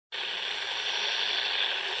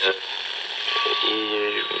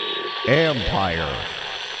Empire.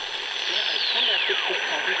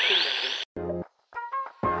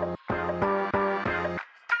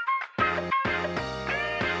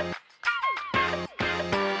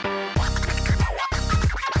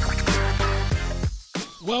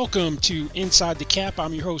 Welcome to Inside the Cap.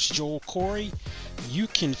 I'm your host, Joel Corey. You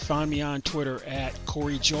can find me on Twitter at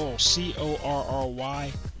CoreyJoel,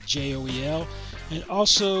 CorryJoel, and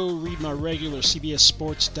also read my regular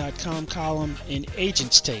CBSSports.com column in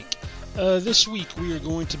Agent's Take. This week we are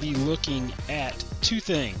going to be looking at two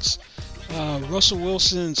things. Russell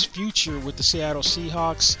Wilson's future with the Seattle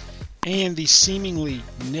Seahawks and the seemingly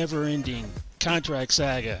never-ending contract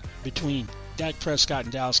saga between Dak Prescott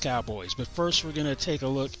and Dallas Cowboys. But first we're going to take a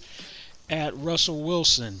look at Russell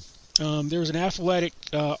Wilson. There was an Athletic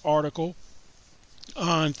article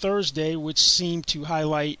on Thursday which seemed to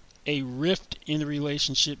highlight a rift in the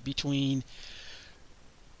relationship between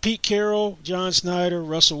Pete Carroll, John Snyder,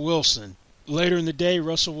 Russell Wilson. Later in the day,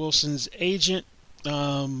 Russell Wilson's agent,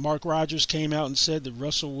 Mark Rodgers, came out and said that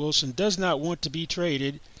Russell Wilson does not want to be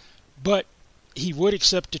traded, but he would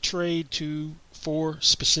accept a trade to 4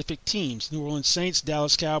 specific teams: New Orleans Saints,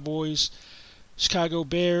 Dallas Cowboys, Chicago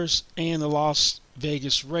Bears, and the Las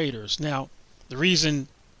Vegas Raiders. Now, the reason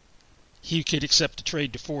he could accept a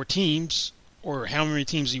trade to 4 teams, or how many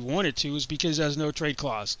teams he wanted to, is because he has no trade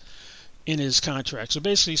clause in his contract. So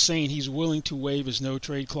basically saying he's willing to waive his no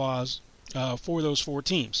trade clause for those 4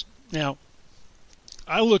 teams. Now,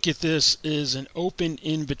 I look at this as an open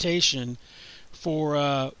invitation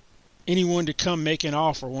for anyone to come make an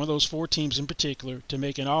offer, one of those 4 teams in particular, to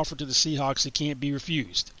make an offer to the Seahawks that can't be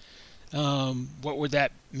refused. What would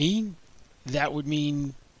that mean? That would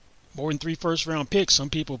mean more than 3 first-round picks.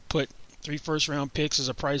 Some people put 3 first-round picks as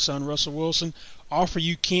a price on Russell Wilson. Offer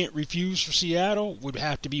you can't refuse for Seattle would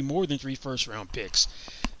have to be more than 3 first-round picks.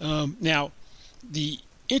 Now, the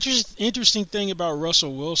interesting thing about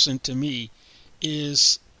Russell Wilson to me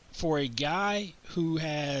is, for a guy who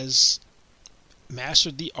has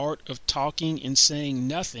mastered the art of talking and saying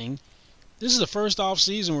nothing, this is the first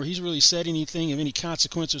offseason where he's really said anything of any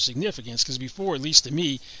consequence or significance, because before, at least to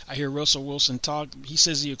me, I hear Russell Wilson talk, he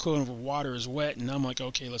says the equivalent of water is wet, and I'm like,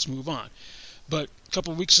 okay, let's move on. But a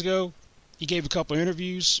couple of weeks ago, he gave a couple of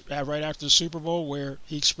interviews right after the Super Bowl where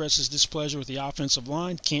he expressed his displeasure with the offensive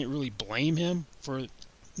line. Can't really blame him for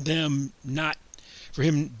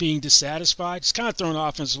him being dissatisfied. It's kind of throwing the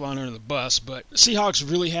offensive line under the bus, but the Seahawks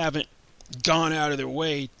really haven't gone out of their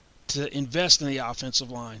way to invest in the offensive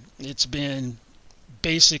line. It's been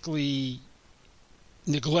basically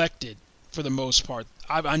neglected for the most part.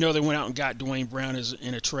 I know they went out and got Dwayne Brown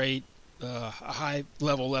in a trade, a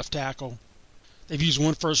high-level left tackle. They've used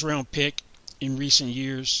 1 first-round pick in recent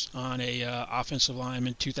years on a offensive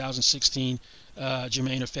lineman. 2016,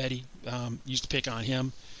 Jermaine Ifedi, used to pick on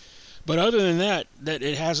him. But other than that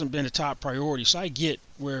it hasn't been a top priority. So I get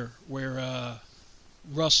where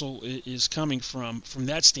Russell is coming from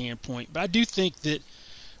that standpoint. But I do think that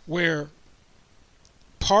where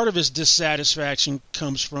part of his dissatisfaction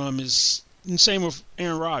comes from is, and same with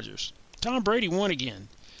Aaron Rodgers. Tom Brady won again.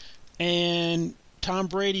 And Tom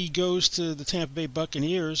Brady goes to the Tampa Bay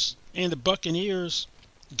Buccaneers, and the Buccaneers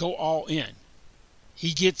go all in.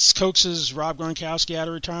 He coaxes Rob Gronkowski out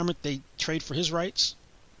of retirement. They trade for his rights.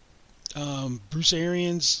 Bruce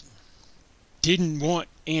Arians didn't want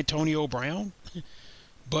Antonio Brown.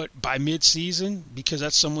 But by mid-season, because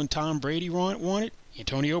that's someone Tom Brady wanted,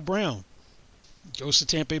 Antonio Brown goes to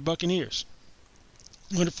Tampa Bay Buccaneers.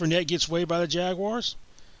 Leonard Fournette gets waived by the Jaguars.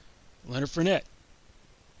 Leonard Fournette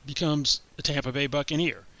becomes a Tampa Bay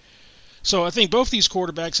Buccaneer. So I think both these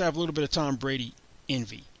quarterbacks have a little bit of Tom Brady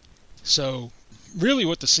envy. So really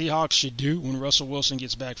what the Seahawks should do when Russell Wilson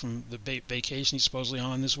gets back from the vacation he's supposedly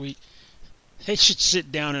on this week, they should sit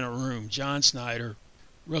down in a room, John Snyder,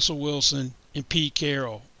 Russell Wilson, and Pete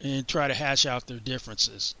Carroll, and try to hash out their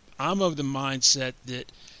differences. I'm of the mindset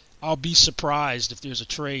that I'll be surprised if there's a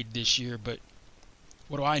trade this year, but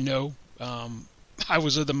what do I know? I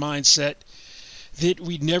was of the mindset that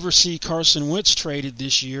we'd never see Carson Wentz traded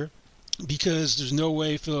this year because there's no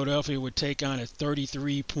way Philadelphia would take on a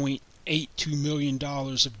 $33.82 million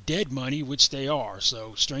of dead money, which they are.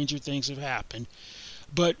 So stranger things have happened.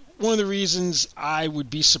 But one of the reasons I would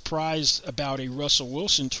be surprised about a Russell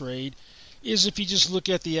Wilson trade is if you just look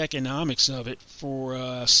at the economics of it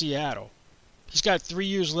for Seattle. He's got 3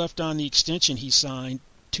 years left on the extension he signed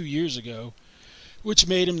 2 years ago, which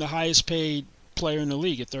made him the highest paid player in the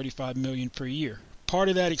league at $35 million per year. part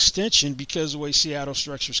of that extension, because of the way Seattle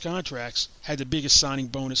structures contracts, had the biggest signing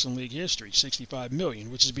bonus in league history, $65 million,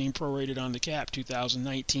 which is being prorated on the cap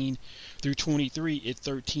 2019 through 23 at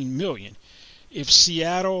 $13 million. If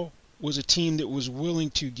Seattle was a team that was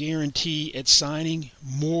willing to guarantee at signing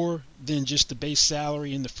more than just the base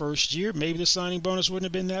salary in the first year, maybe the signing bonus wouldn't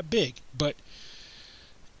have been that big. But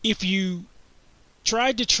if you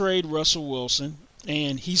tried to trade Russell Wilson,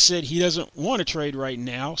 and he said he doesn't want to trade right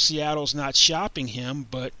now, Seattle's not shopping him,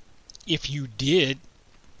 but if you did,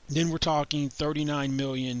 then we're talking $39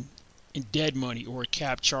 million in dead money or a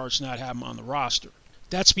cap charge to not have him on the roster.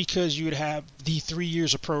 That's because you would have the 3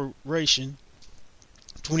 years of proration,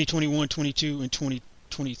 2021, 22, and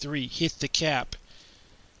 2023, hit the cap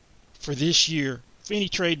for this year for any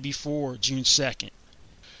trade before June 2nd.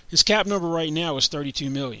 His cap number right now is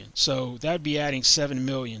 $32 million, so that would be adding $7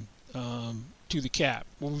 million to the cap.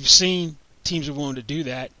 Well, we've seen teams are willing to do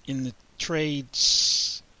that in the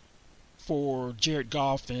trades for Jared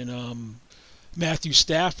Goff and Matthew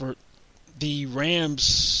Stafford. The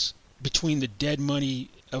Rams, between the dead money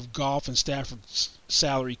of Goff and Stafford's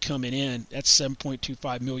salary coming in, that's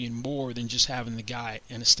 $7.25 million more than just having the guy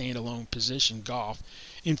in a standalone position, Goff.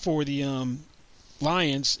 And for the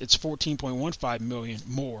Lions, it's $14.15 million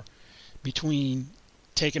more between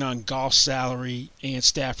taking on Goff's salary and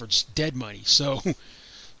Stafford's dead money. So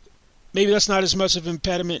maybe that's not as much of an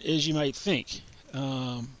impediment as you might think,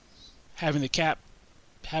 having the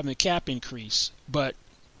cap increase. But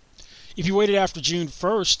if you waited after June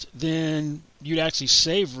 1st, then you'd actually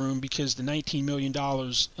save room, because the $19 million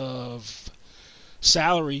of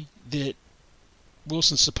salary that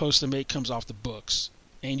Wilson's supposed to make comes off the books.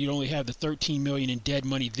 And you'd only have the $13 million in dead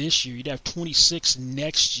money this year. You'd have $26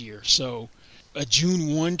 next year. So a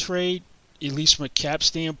June 1 trade, at least from a cap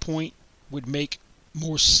standpoint, would make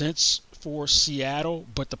more sense for Seattle.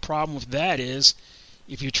 But the problem with that is,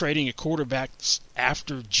 if you're trading a quarterback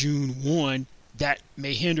after June 1, that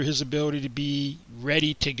may hinder his ability to be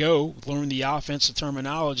ready to go, learn the offensive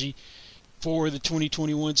terminology for the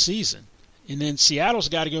 2021 season. And then Seattle's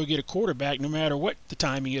got to go get a quarterback no matter what the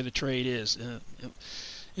timing of the trade is,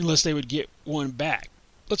 unless they would get one back.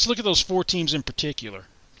 Let's look at those four teams in particular.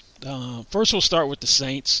 First, we'll start with the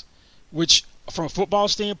Saints, which, from a football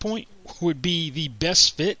standpoint, would be the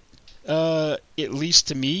best fit, at least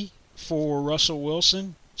to me, for Russell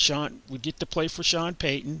Wilson. Sean would get to play for Sean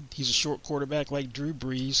Payton. He's a short quarterback like Drew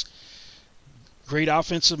Brees. Great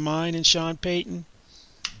offensive mind in Sean Payton.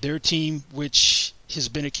 Their team, which has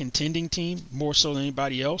been a contending team, more so than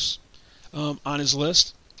anybody else on his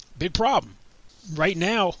list. Big problem. Right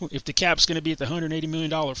now, if the cap's going to be at the $180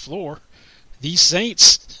 million floor, these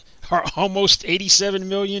Saints are almost $87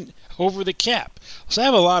 million over the cap. So I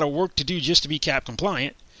have a lot of work to do just to be cap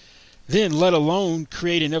compliant. Then, let alone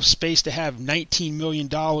create enough space to have $19 million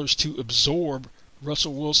to absorb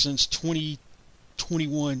Russell Wilson's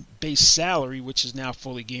 2021 base salary, which is now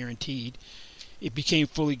fully guaranteed. It became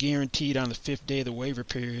fully guaranteed on the 5th day of the waiver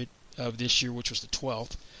period of this year, which was the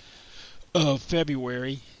 12th of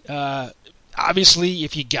February. Obviously,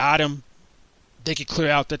 if you got him, they could clear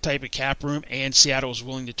out that type of cap room, and Seattle was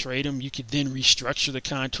willing to trade him. You could then restructure the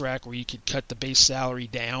contract where you could cut the base salary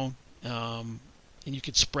down, and you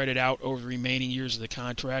could spread it out over the remaining years of the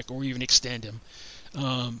contract, or even extend him.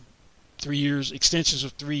 3 years, extensions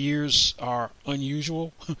of 3 years are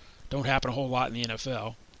unusual. Don't happen a whole lot in the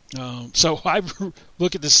NFL. So I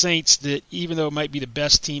look at the Saints, that even though it might be the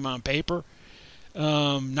best team on paper,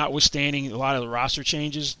 notwithstanding a lot of the roster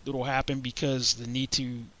changes that will happen because the need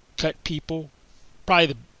to cut people, probably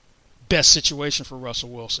the best situation for Russell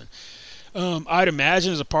Wilson. I'd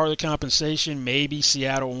imagine as a part of the compensation, maybe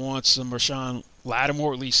Seattle wants some Marshawn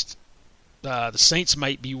Lattimore. At least the Saints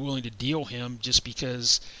might be willing to deal him, just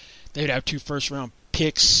because they'd have 2 first-round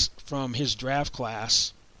picks from his draft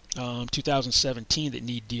class, 2017, that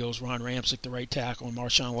need deals. Ron Ramczyk, the right tackle, and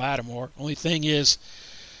Marshawn Lattimore. Only thing is,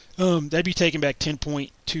 they'd be taking back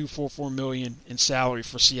 $10.244 million in salary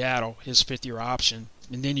for Seattle, his 5th-year option.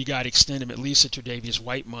 And then you got to extend him at least at Tre'Davious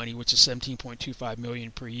White money, which is $17.25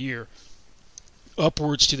 million per year,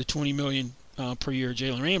 upwards to the $20 million per year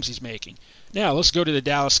Jalen Ramsey's making. Now, let's go to the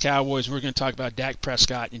Dallas Cowboys. We're going to talk about Dak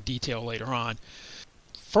Prescott in detail later on.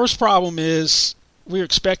 First problem is, we're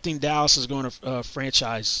expecting Dallas is going to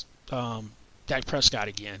franchise Dak Prescott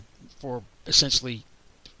again for essentially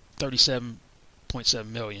 $37.7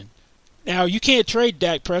 million. Now, you can't trade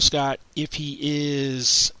Dak Prescott if he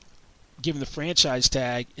is given the franchise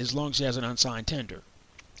tag, as long as he has an unsigned tender.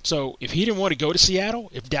 So if he didn't want to go to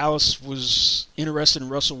Seattle, if Dallas was interested in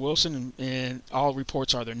Russell Wilson, and all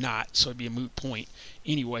reports are they're not, so it'd be a moot point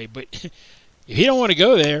anyway. But if he don't want to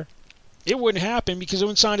go there, it wouldn't happen because it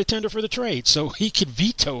wouldn't sign a tender for the trade. So he could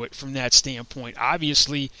veto it from that standpoint.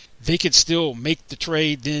 Obviously, they could still make the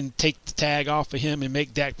trade, then take the tag off of him and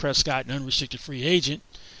make Dak Prescott an unrestricted free agent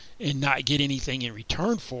and not get anything in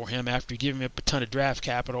return for him after giving up a ton of draft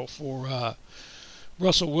capital for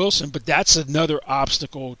Russell Wilson. But that's another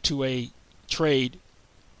obstacle to a trade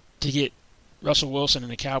to get Russell Wilson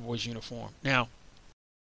in a Cowboys uniform. Now,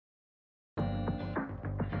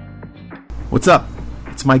 what's up?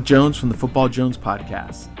 It's Mike Jones from the Football Jones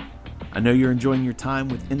podcast. I know you're enjoying your time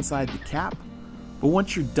with Inside the Cap, but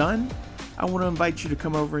once you're done, I want to invite you to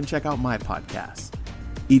come over and check out my podcast.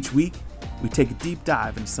 Each week, we take a deep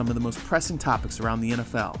dive into some of the most pressing topics around the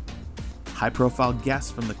NFL. High-profile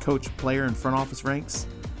guests from the coach, player, and front office ranks,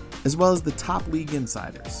 as well as the top league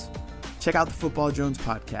insiders. Check out the Football Jones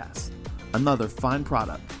podcast, another fine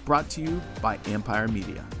product brought to you by Empire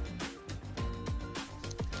Media.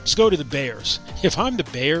 Let's go to the Bears. If I'm the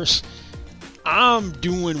Bears, I'm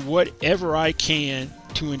doing whatever I can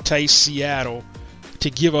to entice Seattle to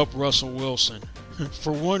give up Russell Wilson.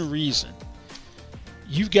 For one reason,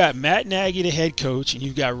 you've got Matt Nagy, the head coach, and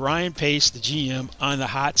you've got Ryan Pace, the GM, on the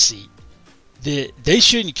hot seat. They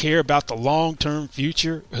shouldn't care about the long-term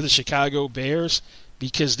future of the Chicago Bears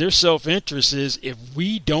because their self-interest is if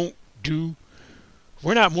we're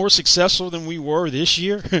not more successful than we were this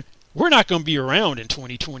year, we're not going to be around in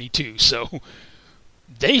 2022. So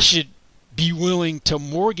they should be willing to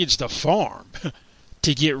mortgage the farm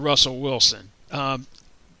to get Russell Wilson.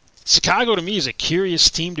 Chicago, to me, is a curious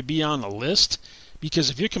team to be on the list because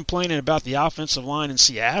if you're complaining about the offensive line in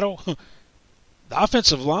Seattle, the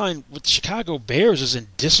offensive line with the Chicago Bears is in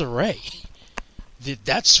disarray.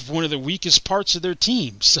 That's one of the weakest parts of their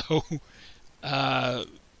team. So,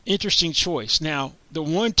 interesting choice. Now, the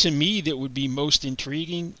one to me that would be most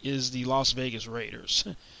intriguing is the Las Vegas Raiders,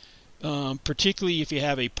 particularly if you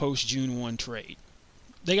have a post-June 1 trade.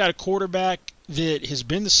 They got a quarterback that has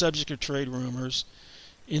been the subject of trade rumors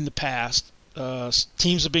in the past.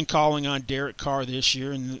 Teams have been calling on Derek Carr this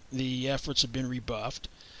year, and the efforts have been rebuffed.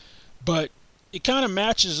 But it kind of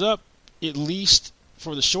matches up, at least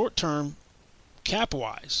for the short term,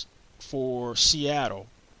 cap-wise, for Seattle.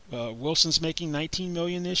 Wilson's making $19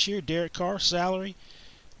 million this year. Derek Carr's salary,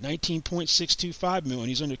 $19.625 million.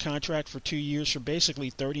 He's under contract for 2 years for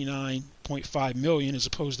basically $39.5 million, as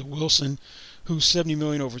opposed to Wilson, who's $70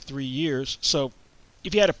 million over 3 years. So,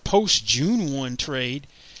 if you had a post-June 1 trade,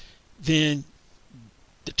 then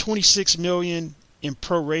the $26 million in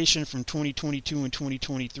proration from 2022 and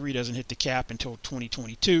 2023 doesn't hit the cap until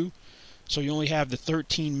 2022. So you only have the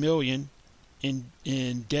 $13 million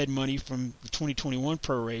in dead money from the 2021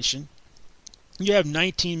 proration. You have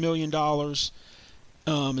 $19 million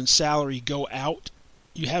in salary go out.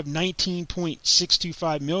 You have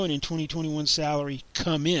 $19.625 million in 2021 salary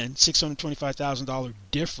come in, $625,000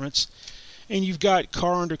 difference. And you've got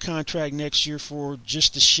Carr under contract next year for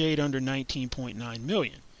just a shade under $19.9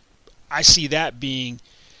 million. I see that being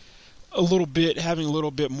having a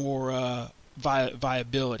little bit more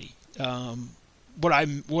viability. What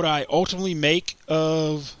I ultimately make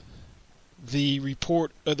of the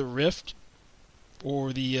report of the rift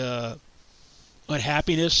or the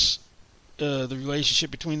unhappiness, the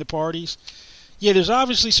relationship between the parties, yeah, there's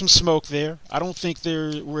obviously some smoke there. I don't think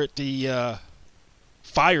we're at the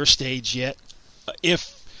fire stage yet.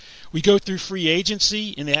 If we go through free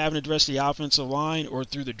agency and they haven't addressed the offensive line or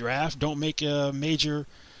through the draft, don't make a major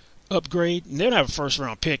upgrade, and they don't have a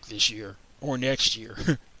first-round pick this year or next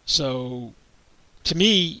year. So, to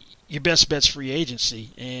me, your best bet's free agency.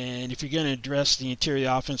 And if you're going to address the interior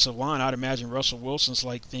offensive line, I'd imagine Russell Wilson's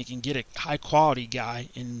like thinking get a high-quality guy.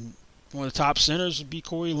 And one of the top centers would be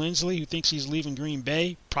Corey Linsley, who thinks he's leaving Green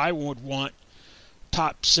Bay. Probably would want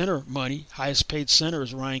top center money. Highest paid center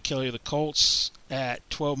is Ryan Kelly of the Colts at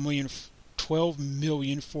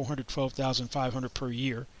 $12,412,500 per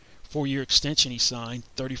year. 4-year extension he signed,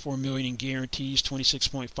 $34 million in guarantees,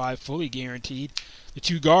 $26.5 fully guaranteed. The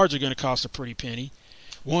two guards are going to cost a pretty penny.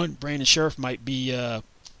 One, Brandon Scherff might be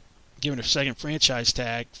given a second franchise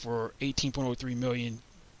tag for $18.03 million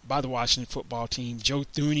by the Washington football team. Joe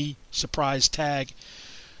Thuney, surprise tag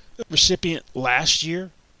recipient last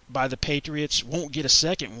year by the Patriots, won't get a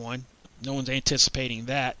second one. No one's anticipating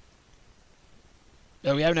that.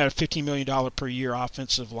 We haven't had a $15 million per year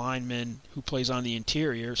offensive lineman who plays on the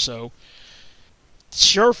interior, so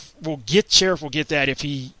Scherff will get that if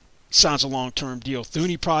he signs a long-term deal.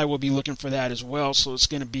 Thuney probably will be looking for that as well, so it's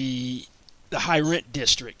going to be the high-rent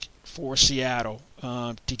district for Seattle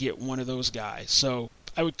to get one of those guys. So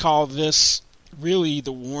I would call this really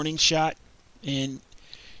the warning shot, and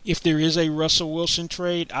if there is a Russell Wilson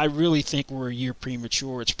trade, I really think we're a year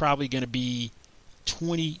premature. It's probably going to be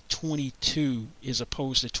 2022 as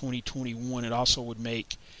opposed to 2021. It also would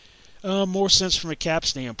make more sense from a cap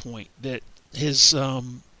standpoint that his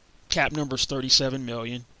cap number is $37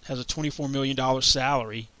 million, has a $24 million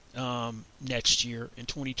salary next year in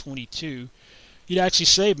 2022. You'd actually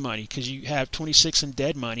save money because you have 26 in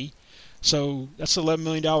dead money. So that's $11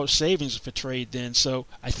 million savings of a trade then. So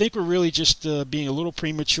I think we're really just being a little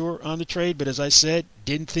premature on the trade. But as I said,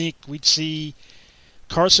 didn't think we'd see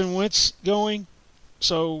Carson Wentz going.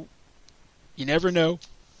 So you never know.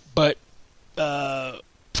 But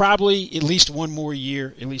probably at least one more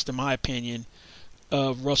year, at least in my opinion,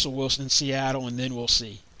 of Russell Wilson in Seattle, and then we'll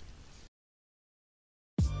see.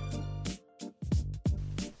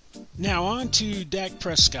 Now on to Dak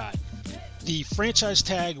Prescott. The franchise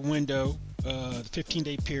tag window, the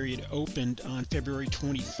 15-day period, opened on February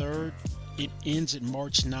 23rd. It ends at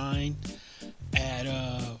March 9 at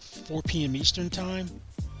 4 p.m. Eastern Time.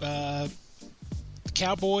 The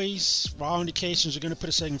Cowboys, for all indications, are going to put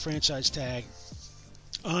a second franchise tag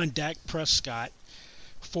on Dak Prescott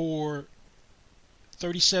for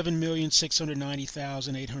 $37,690,800,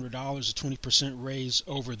 a 20% raise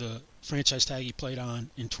over the franchise tag he played on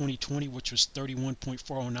in 2020, which was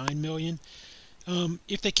 $31.409 million.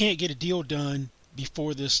 If they can't get a deal done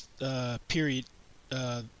before this period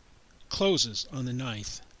closes on the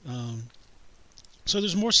 9th. So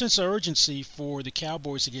there's more sense of urgency for the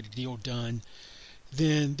Cowboys to get a deal done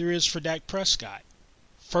than there is for Dak Prescott.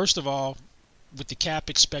 First of all, with the cap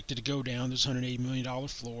expected to go down, there's a $180 million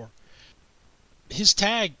floor. His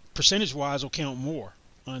tag, percentage-wise, will count more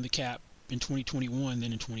on the cap in 2021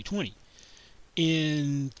 than in 2020.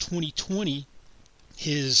 In 2020,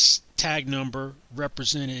 his tag number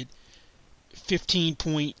represented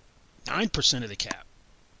 15.9% of the cap.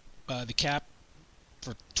 The cap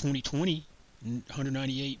for 2020,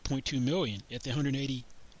 $198.2 million. At the $180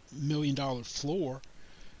 million floor,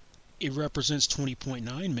 it represents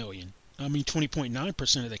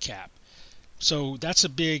 $20.9% of the cap. So that's a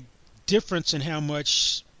big difference in how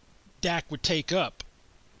much Dak would take up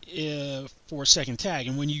for a second tag.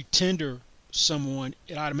 And when you tender someone,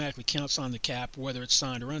 it automatically counts on the cap, whether it's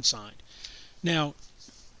signed or unsigned. Now,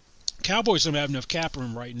 Cowboys don't have enough cap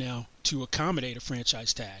room right now to accommodate a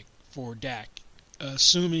franchise tag for Dak,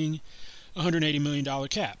 assuming $180 million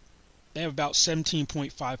cap. They have about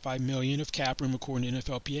 $17.55 million of cap room according to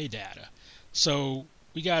NFLPA data. So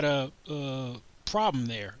we got a problem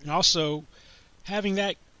there. And also, having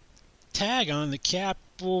that tag on the cap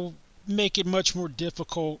will make it much more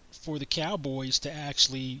difficult for the Cowboys to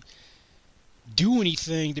actually do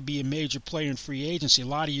anything to be a major player in free agency. A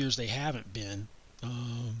lot of years they haven't been.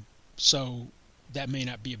 So that may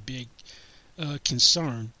not be a big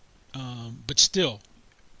concern. But still,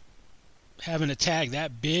 having a tag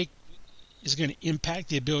that big is going to impact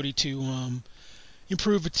the ability to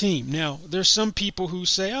improve a team. Now, there's some people who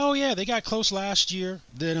say, oh, yeah, they got close last year.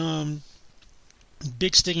 That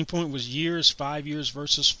big sticking point was years, 5 years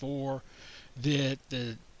versus 4. That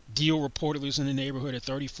the deal reportedly was in the neighborhood of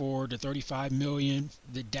 $34 to $35 million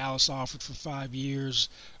that Dallas offered for 5 years,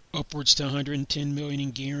 upwards to $110 million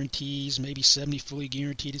in guarantees, maybe $70 fully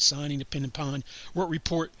guaranteed at signing, depending upon what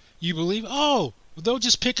report you believe. Oh, well, they'll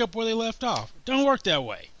just pick up where they left off. Don't work that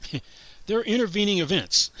way. There are intervening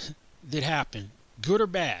events that happen, good or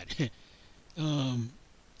bad,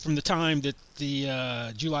 from the time that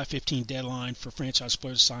the July 15 deadline for franchise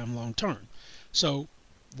players to sign long term. So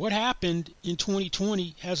what happened in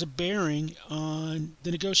 2020 has a bearing on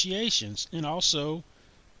the negotiations and also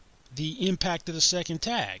the impact of the second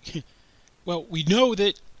tag. Well, we know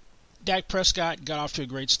that Dak Prescott got off to a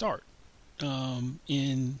great start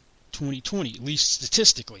in 2020, at least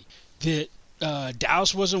statistically. That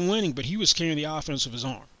Dallas wasn't winning, but he was carrying the offense of his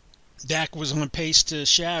arm. Dak was on pace to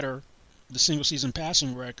shatter the single-season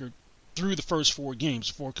passing record through the first 4 games,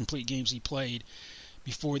 4 complete games he played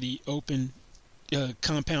before the open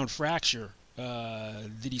compound fracture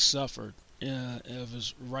that he suffered of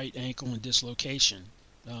his right ankle and dislocation.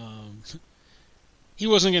 He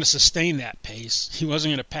wasn't going to sustain that pace. He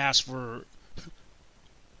wasn't going to pass for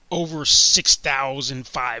over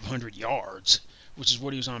 6,500 yards, which is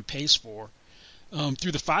what he was on pace for.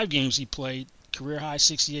 Through the 5 games he played, career high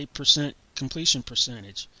 68% completion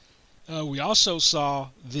percentage. We also saw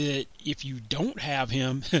that if you don't have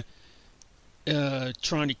him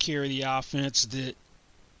trying to carry the offense, that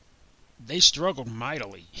they struggled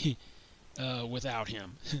mightily without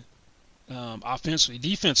him. Offensively,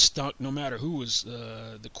 defense stunk no matter who was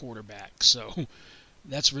the quarterback. So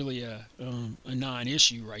that's really a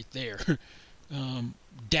non-issue right there.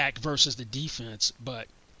 Dak versus the defense. But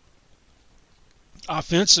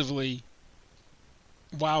offensively,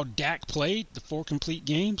 while Dak played the 4 complete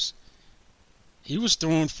games, he was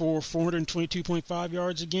throwing for 422.5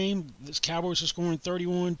 yards a game. The Cowboys were scoring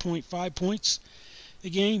 31.5 points a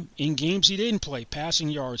game. In games he didn't play, passing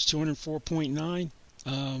yards 204.9,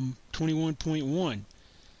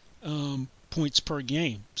 21.1 points per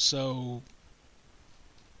game. So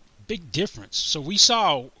big difference. So we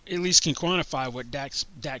saw, at least can quantify what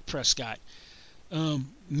Dak Prescott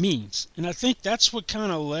means. And I think that's what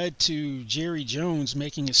kind of led to Jerry Jones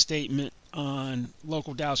making a statement on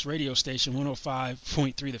local Dallas radio station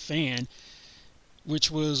 105.3 The Fan, which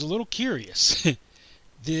was a little curious.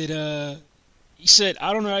 That he said,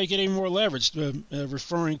 I don't know how you get any more leverage,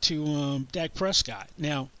 referring to Dak Prescott.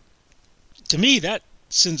 Now, to me, that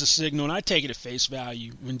sends a signal, and I take it at face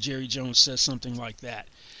value when Jerry Jones says something like that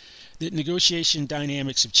negotiation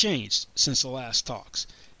dynamics have changed since the last talks.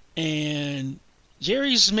 And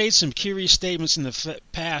Jerry's made some curious statements in the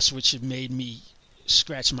past which have made me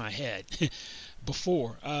scratch my head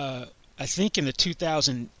before. I think in the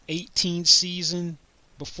 2018 season,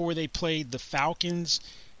 before they played the Falcons,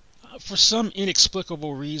 for some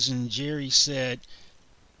inexplicable reason, Jerry said,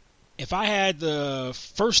 if I had the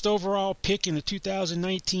first overall pick in the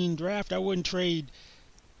 2019 draft, I wouldn't trade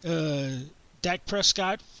Dak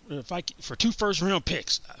Prescott for 2 first-round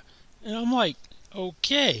picks. And I'm like,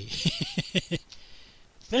 okay.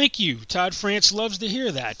 Thank you. Todd France loves to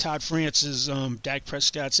hear that. Todd France is Dak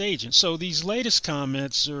Prescott's agent. So these latest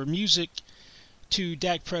comments are music to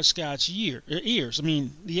Dak Prescott's ears. I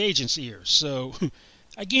mean, the agent's ears. So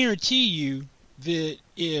I guarantee you that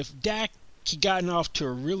if Dak had gotten off to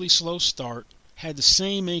a really slow start, had the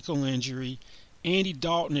same ankle injury, Andy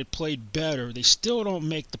Dalton had played better, they still don't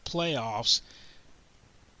make the playoffs,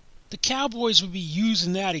 the Cowboys would be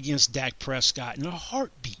using that against Dak Prescott in a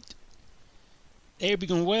heartbeat. They'd be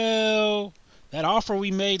going, well, that offer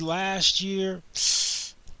we made last year,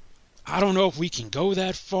 I don't know if we can go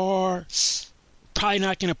that far. Probably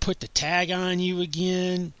not going to put the tag on you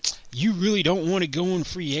again. You really don't want to go in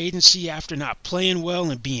free agency after not playing well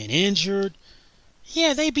and being injured.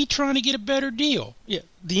 Yeah, they'd be trying to get a better deal. Yeah,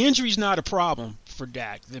 the injury's not a problem for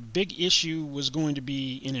Dak. The big issue was going to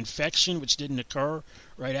be an infection, which didn't occur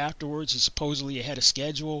right afterwards. He supposedly ahead of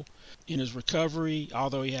schedule in his recovery,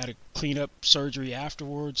 although he had a cleanup surgery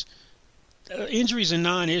afterwards. Injury is a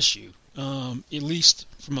non-issue, at least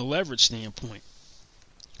from a leverage standpoint.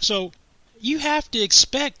 So you have to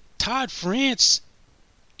expect Todd France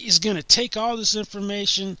is going to take all this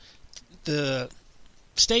information, the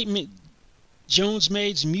statement Jones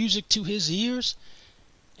made's music to his ears,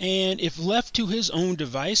 and if left to his own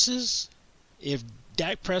devices, if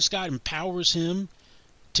Dak Prescott empowers him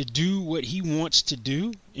to do what he wants to do,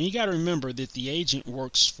 and you got to remember that the agent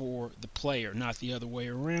works for the player, not the other way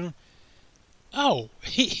around. Oh,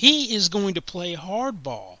 he is going to play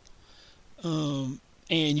hardball and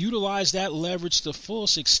utilize that leverage to the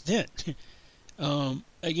fullest extent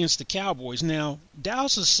against the Cowboys. Now,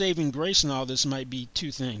 Dallas' saving grace in all this might be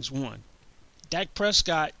 2 things. One, Dak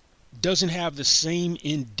Prescott doesn't have the same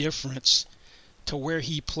indifference to where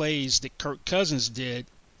he plays that Kirk Cousins did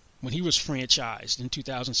when he was franchised in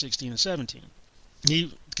 2016 and 17.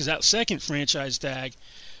 Because that second franchise tag,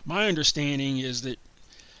 my understanding is that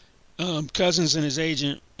Cousins and his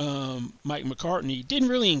agent, Mike McCartney, didn't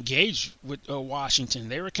really engage with Washington.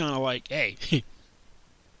 They were kind of like, hey,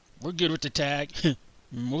 we're good with the tag.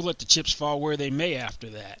 We'll let the chips fall where they may after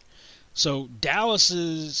that. So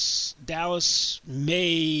Dallas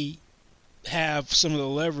may have some of the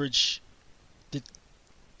leverage that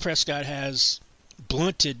Prescott has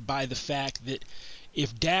blunted by the fact that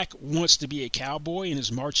if Dak wants to be a Cowboy and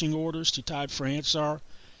his marching orders to Todd France are,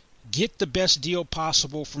 get the best deal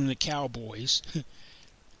possible from the Cowboys,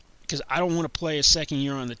 because I don't want to play a second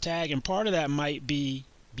year on the tag, and part of that might be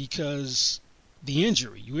because the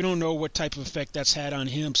injury. We don't know what type of effect that's had on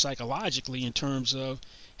him psychologically in terms of,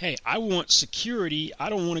 hey, I want security. I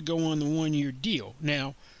don't want to go on the 1-year deal.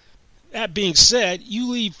 Now, that being said, you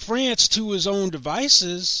leave France to his own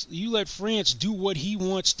devices. You let France do what he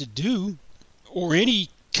wants to do, or any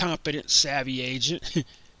competent, savvy agent.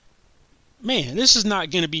 Man, this is not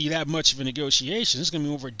going to be that much of a negotiation. It's going to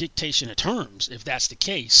be over a dictation of terms, if that's the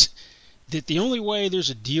case. That the only way there's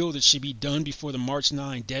a deal that should be done before the March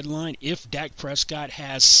 9 deadline, if Dak Prescott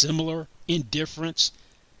has similar indifference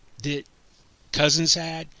that Cousins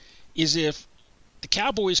had, is if the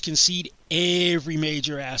Cowboys concede every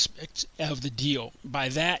major aspect of the deal. By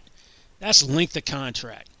that, that's length of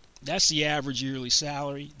contract. That's the average yearly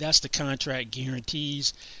salary. That's the contract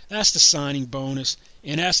guarantees. That's the signing bonus.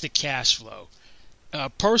 And that's the cash flow.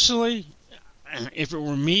 Personally, if it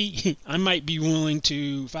were me, I might be willing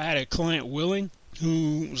to, if I had a client willing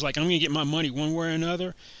who was like, I'm going to get my money one way or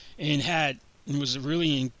another, and was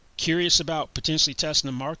really curious about potentially testing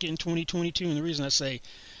the market in 2022. And the reason I say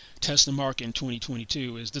test the market in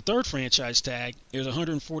 2022 is the third franchise tag is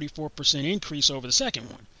 144% increase over the second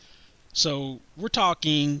one. So we're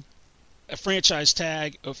talking a franchise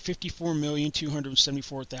tag of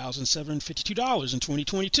 $54,274,752 in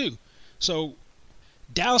 2022. So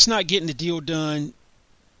Dallas not getting the deal done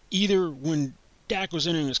either when Dak was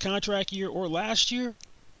entering his contract year or last year,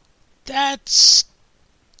 that's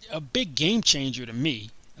a big game changer to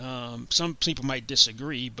me. Some people might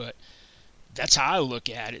disagree, but that's how I look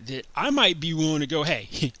at it. That I might be willing to go, hey,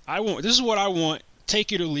 this is what I want.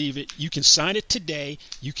 Take it or leave it. You can sign it today.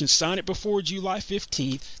 You can sign it before July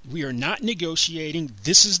 15th. We are not negotiating.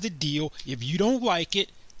 This is the deal. If you don't like it,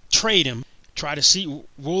 trade him. Try to see.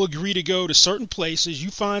 We'll agree to go to certain places. You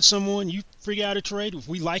find someone. You figure out a trade. If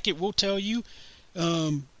we like it, we'll tell you.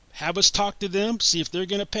 Have us talk to them. See if they're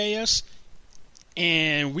going to pay us.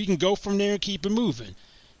 And we can go from there and keep it moving.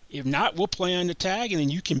 If not, we'll play on the tag, and then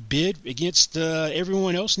you can bid against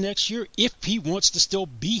everyone else next year if he wants to still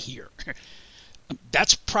be here.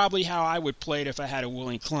 That's probably how I would play it if I had a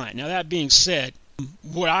willing client. Now, that being said,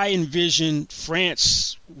 what I envision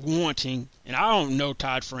France wanting, and I don't know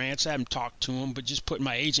Todd France, I haven't talked to him, but just putting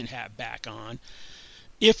my agent hat back on,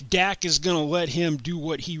 if Dak is going to let him do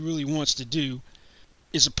what he really wants to do,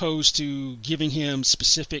 as opposed to giving him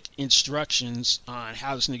specific instructions on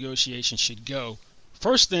how this negotiation should go.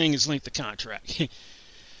 First thing is length of contract.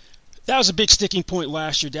 That was a big sticking point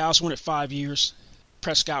last year. Dallas wanted 5 years.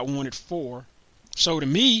 Prescott wanted 4. So to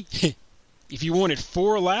me, if you wanted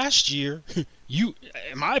 4 last year,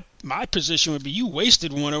 my position would be you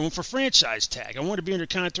wasted one of them for franchise tag. I want to be under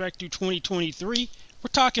contract through 2023. We're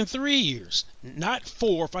talking 3 years, not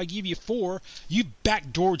 4. If I give you 4, you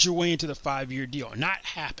backdoored your way into the 5-year deal. Not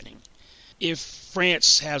happening. If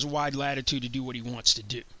France has wide latitude to do what he wants to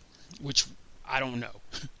do, which I don't know.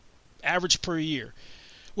 Average per year.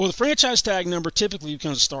 Well, the franchise tag number typically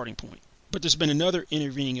becomes a starting point, but there's been another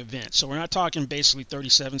intervening event. So we're not talking basically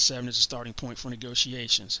 37.7 as a starting point for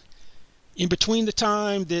negotiations. In between the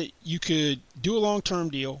time that you could do a long-term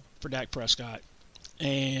deal for Dak Prescott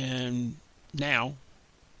and now,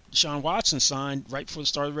 Deshaun Watson signed right before the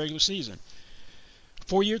start of the regular season.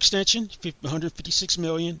 4-year extension, $156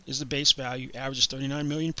 million is the base value, averages $39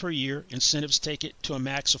 million per year. Incentives take it to a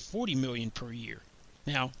max of $40 million per year.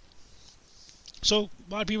 Now, so a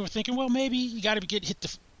lot of people are thinking, well, maybe you got to hit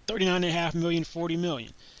the $39.5 million, $40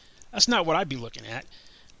 million. That's not what I'd be looking at.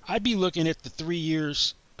 I'd be looking at the 3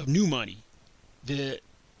 years of new money that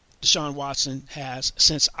Deshaun Watson has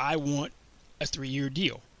since I want a 3-year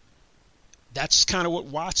deal. That's kind of what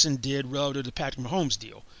Watson did relative to the Patrick Mahomes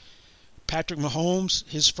deal. Patrick Mahomes,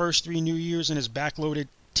 his first 3 new years in his backloaded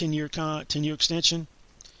 10-year extension,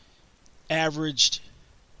 averaged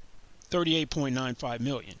 $38.95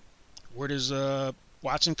 million. Where does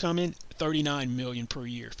Watson come in? $39 million per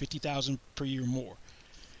year, $50,000 per year more.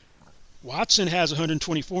 Watson has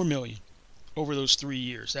 $124 million over those 3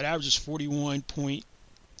 years. That averages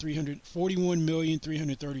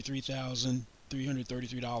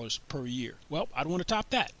 $41,333,333 per year. Well, I don't want to top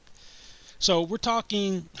that. So we're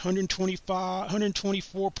talking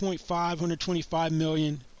 $124.5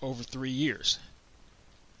 million over 3 years.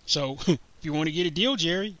 So if you want to get a deal,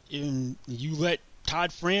 Jerry, and you let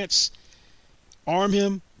Todd France arm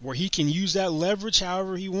him where he can use that leverage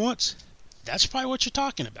however he wants, that's probably what you're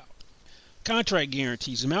talking about. Contract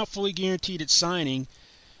guarantees. Amount fully guaranteed at signing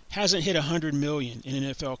hasn't hit $100 million in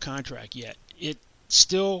an NFL contract yet. It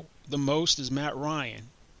still the most is Matt Ryan.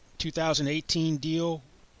 2018 deal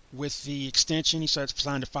with the extension. He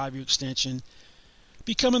signed a 5-year extension,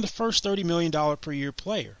 becoming the first $30 million per year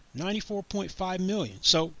player. $94.5 million.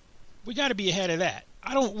 So we got to be ahead of that.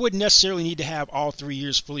 I wouldn't necessarily need to have all 3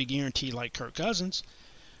 years fully guaranteed like Kirk Cousins,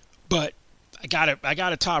 but I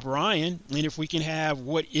gotta top Ryan, and if we can have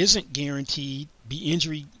what isn't guaranteed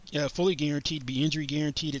be fully guaranteed, be injury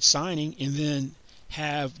guaranteed at signing, and then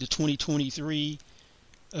have the 2023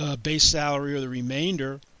 base salary or the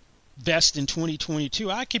remainder vest in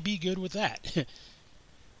 2022, I could be good with that.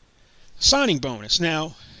 Signing bonus.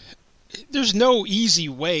 Now, there's no easy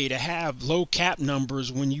way to have low cap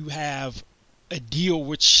numbers when you have a deal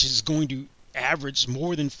which is going to average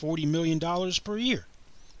more than $40 million per year.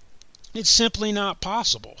 It's simply not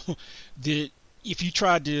possible. If you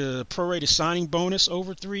tried to prorate a signing bonus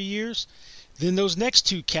over 3 years, then those next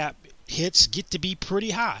 2 cap hits get to be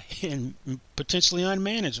pretty high and potentially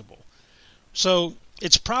unmanageable. So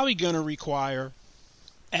it's probably going to require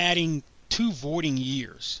adding 2 voiding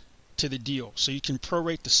years to the deal, so you can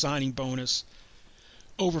prorate the signing bonus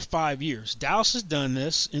over 5 years. Dallas has done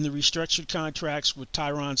this in the restructured contracts with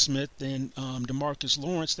Tyron Smith and DeMarcus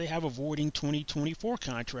Lawrence. They have a voiding 2024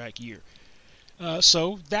 contract year.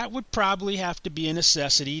 So that would probably have to be a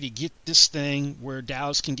necessity to get this thing where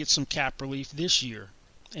Dallas can get some cap relief this year.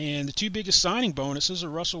 And the two biggest signing bonuses are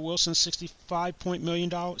Russell Wilson's $65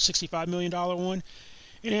 million one,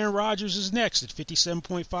 and Aaron Rodgers is next at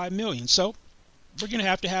 $57.5 million. So we're going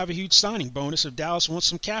to have a huge signing bonus if Dallas wants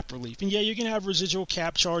some cap relief. And yeah, you're going to have residual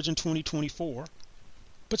cap charge in 2024,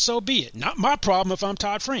 but so be it. Not my problem if I'm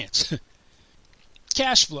Todd France.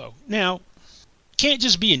 Cash flow. Now, can't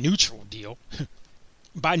just be a neutral deal.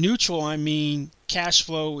 By neutral, I mean cash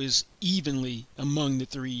flow is evenly among the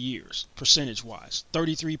 3 years, percentage-wise.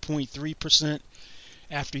 33.3%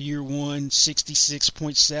 after year 1,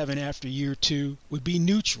 66.7% after year 2 would be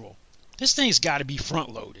neutral. This thing's got to be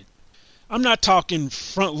front-loaded. I'm not talking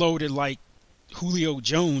front-loaded like Julio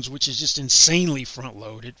Jones, which is just insanely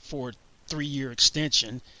front-loaded for a 3-year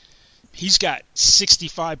extension. He's got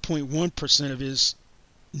 65.1% of his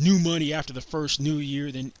new money after the first new year,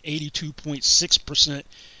 then 82.6%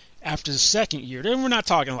 after the second year. Then we're not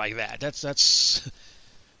talking like that. That's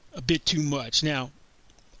a bit too much. Now,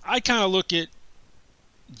 I kind of look at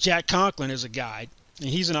Jack Conklin as a guide, and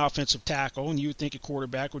he's an offensive tackle, and you would think a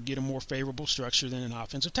quarterback would get a more favorable structure than an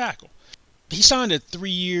offensive tackle. He signed a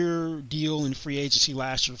 3-year deal in free agency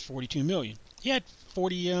last year for $42 million. He had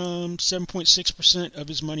 47.6% of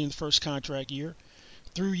his money in the first contract year.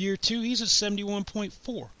 Through year 2, he's at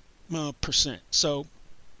 71.4%. So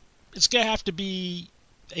it's going to have to be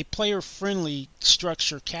a player-friendly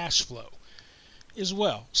structure cash flow as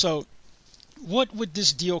well. So what would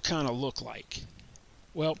this deal kind of look like?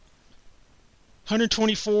 Well,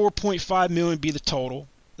 $124.5 million be the total.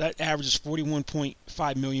 That averages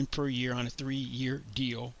 $41.5 million per year on a 3-year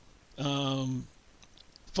deal.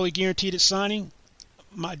 Fully guaranteed at signing,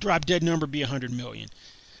 my drop dead number would be $100 million.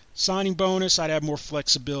 Signing bonus, I'd have more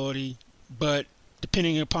flexibility, but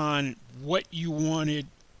depending upon what you wanted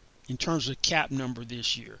in terms of cap number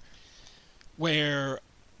this year, where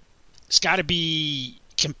it's got to be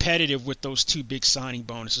competitive with those two big signing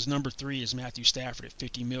bonuses. Number 3 is Matthew Stafford at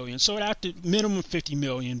 $50 million. So it'd have to minimum $50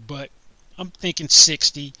 million, but I'm thinking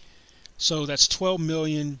 60. So that's $12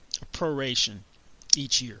 million of proration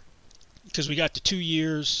each year, because we got the 2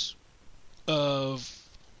 years of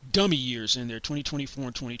dummy years in there, 2024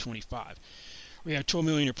 and 2025. We have $12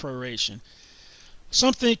 million of proration. So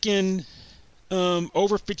I'm thinking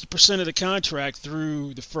over 50% of the contract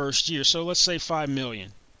through the first year. So let's say $5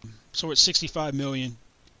 million. So it's $65 million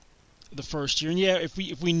the first year. And yeah, if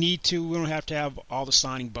we need to, we don't have to have all the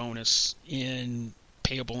signing bonus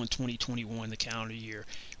payable in 2021, the calendar year.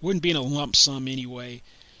 It wouldn't be in a lump sum anyway.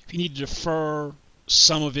 If you need to defer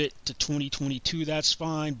some of it to 2022, that's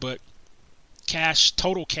fine, but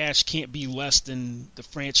total cash can't be less than the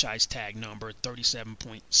franchise tag number at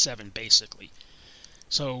 37.7 basically.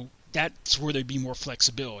 So that's where there'd be more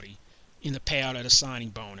flexibility in the payout of the signing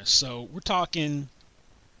bonus. So we're talking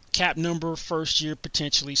cap number first year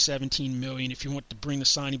potentially $17 million. If you want to bring the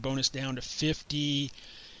signing bonus down to 50,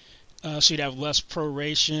 so you'd have less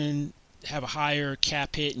proration, have a higher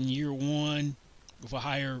cap hit in year 1 with a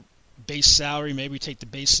higher base salary. Maybe take the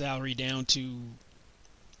base salary down to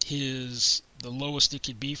the lowest it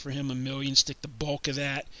could be for him, $1 million. Stick the bulk of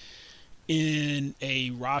that in a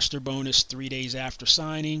roster bonus 3 days after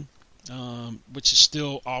signing, which is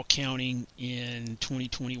still all counting in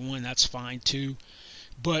 2021. That's fine too.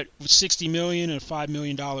 But with $60 million and a $5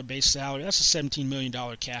 million base salary, that's a $17 million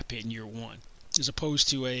cap hit in year 1, as opposed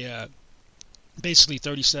to a basically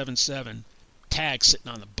 37.7 tag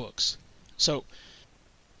sitting on the books. So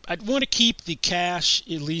I'd want to keep the cash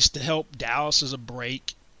at least to help Dallas as a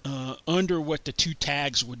break under what the 2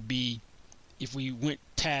 tags would be if we went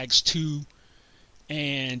tags 2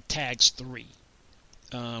 and tags 3,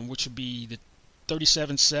 which would be the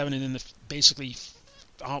 37.7 and then basically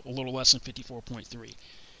a little less than 54.3.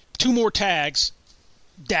 2 more tags,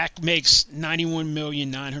 Dak makes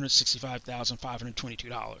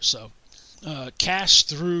 $91,965,522. So cash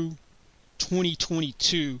through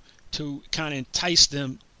 2022 to kind of entice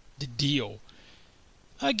them to deal.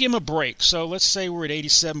 Give them a break. So let's say we're at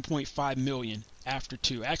 $87.5 million after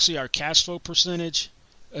 2. Actually, our cash flow percentage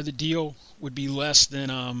of the deal would be less than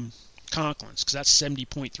Conklin's, because that's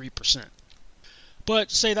 70.3%.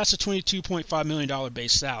 But say that's a $22.5 million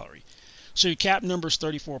base salary. So your cap number is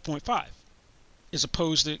 34.5, as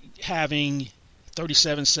opposed to having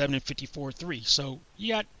 37.7 and 54.3. So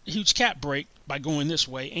you got a huge cap break by going this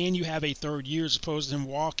way, and you have a third year as opposed to him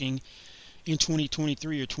walking in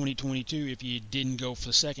 2023 or 2022 if you didn't go for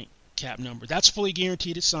the second cap number. That's fully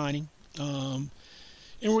guaranteed at signing. And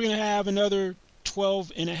we're going to have another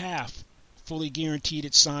 12.5 fully guaranteed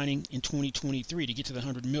at signing in 2023 to get to the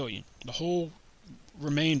 $100 million. The whole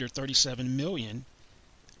remainder, $37 million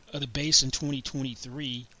of the base in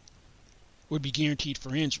 2023 would be guaranteed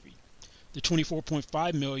for injury. The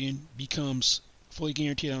 $24.5 million becomes fully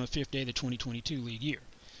guaranteed on the 5th day of the 2022 league year.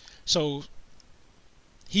 So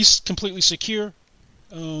he's completely secure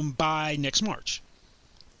by next March.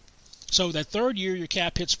 So that third year, your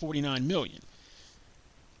cap hits $49 million.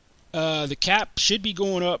 The cap should be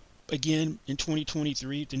going up again in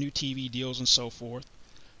 2023 with the new TV deals and so forth.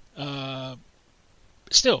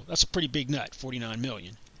 Still, that's a pretty big nut, $49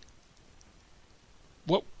 million.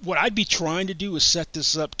 What I'd be trying to do is set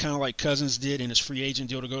this up kind of like Cousins did in his free agent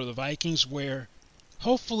deal to go to the Vikings, where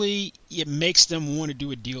hopefully it makes them want to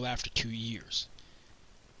do a deal after 2 years.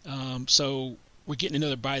 So we're getting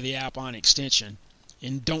another buy the app on extension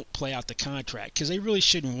and don't play out the contract, because they really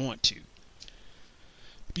shouldn't want to.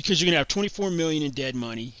 Because you're going to have $24 million in dead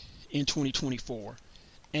money in 2024.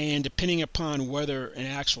 And depending upon whether an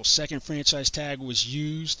actual second franchise tag was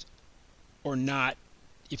used or not,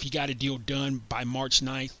 if you got a deal done by March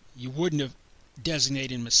 9th, you wouldn't have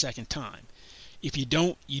designated him a second time. If you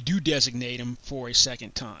don't, you do designate him for a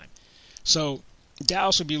second time. So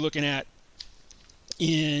Dallas would be looking at,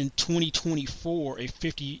 in 2024, a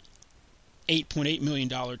 $58.8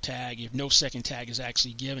 million tag if no second tag is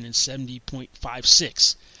actually given, and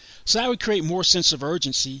 $70.56. So that would create more sense of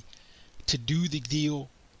urgency to do the deal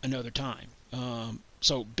another time.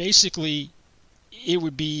 So basically, it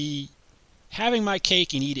would be having my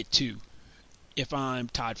cake and eat it too if I'm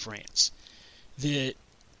Todd France. That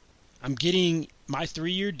I'm getting my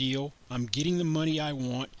 3-year deal, I'm getting the money I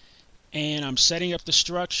want, and I'm setting up the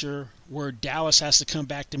structure where Dallas has to come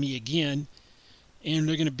back to me again, and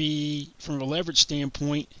they're going to be, from a leverage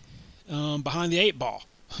standpoint, behind the 8 ball.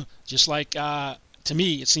 Just like, to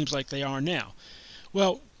me, it seems like they are now.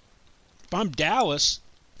 Well, if I'm Dallas,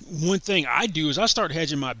 one thing I do is I start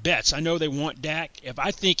hedging my bets. I know they want Dak. If I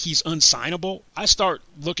think he's unsignable, I start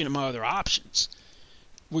looking at my other options,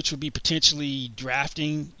 which would be potentially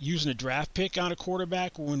using a draft pick on a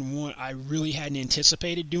quarterback when I really hadn't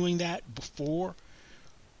anticipated doing that before.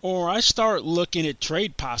 Or I start looking at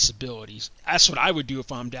trade possibilities. That's what I would do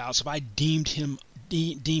if I'm Dallas, if I deemed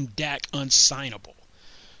Dak unsignable.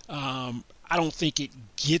 I don't think it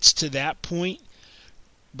gets to that point,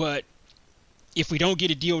 but if we don't get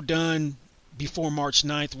a deal done before March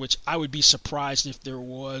 9th, which I would be surprised if there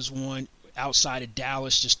was one outside of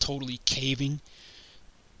Dallas just totally caving,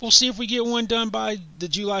 we'll see if we get one done by the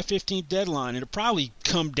July 15th deadline. It'll probably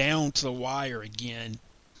come down to the wire again.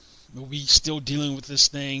 We'll be still dealing with this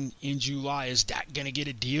thing in July. Is Dak going to get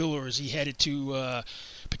a deal, or is he headed to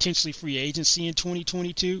potentially free agency in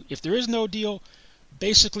 2022? If there is no deal,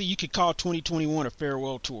 basically you could call 2021 a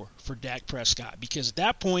farewell tour for Dak Prescott, because at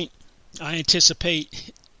that point, I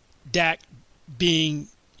anticipate Dak being,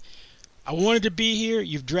 I wanted to be here.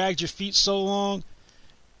 You've dragged your feet so long.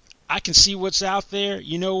 I can see what's out there.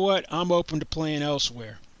 You know what? I'm open to playing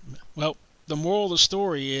elsewhere. Well, the moral of the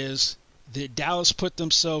story is that Dallas put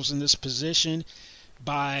themselves in this position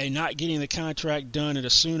by not getting the contract done at a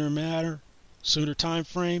sooner time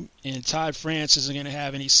frame, and Todd France isn't going to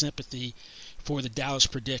have any sympathy for the Dallas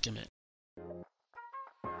predicament.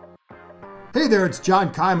 Hey there, it's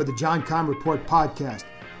John Keim of the John Keim Report podcast.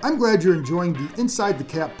 I'm glad you're enjoying the Inside the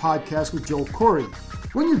Cap podcast with Joel Corey.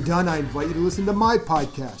 When you're done, I invite you to listen to my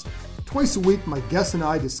podcast. Twice a week, my guests and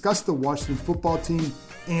I discuss the Washington football team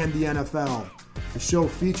and the NFL. The show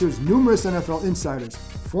features numerous NFL insiders,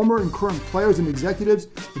 former and current players and executives,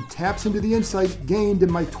 and taps into the insight gained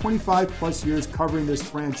in my 25-plus years covering this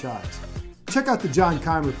franchise. Check out the John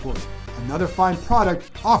Keim Report, another fine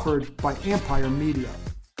product offered by Empire Media.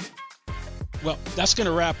 Well, that's going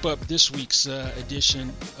to wrap up this week's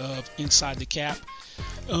edition of Inside the Cap.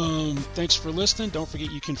 Thanks for listening. Don't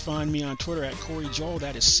forget you can find me on Twitter at Corey Joel.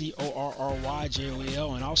 That is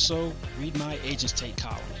CORRYJOEL. And also read my Agents Take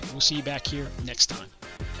column. We'll see you back here next time.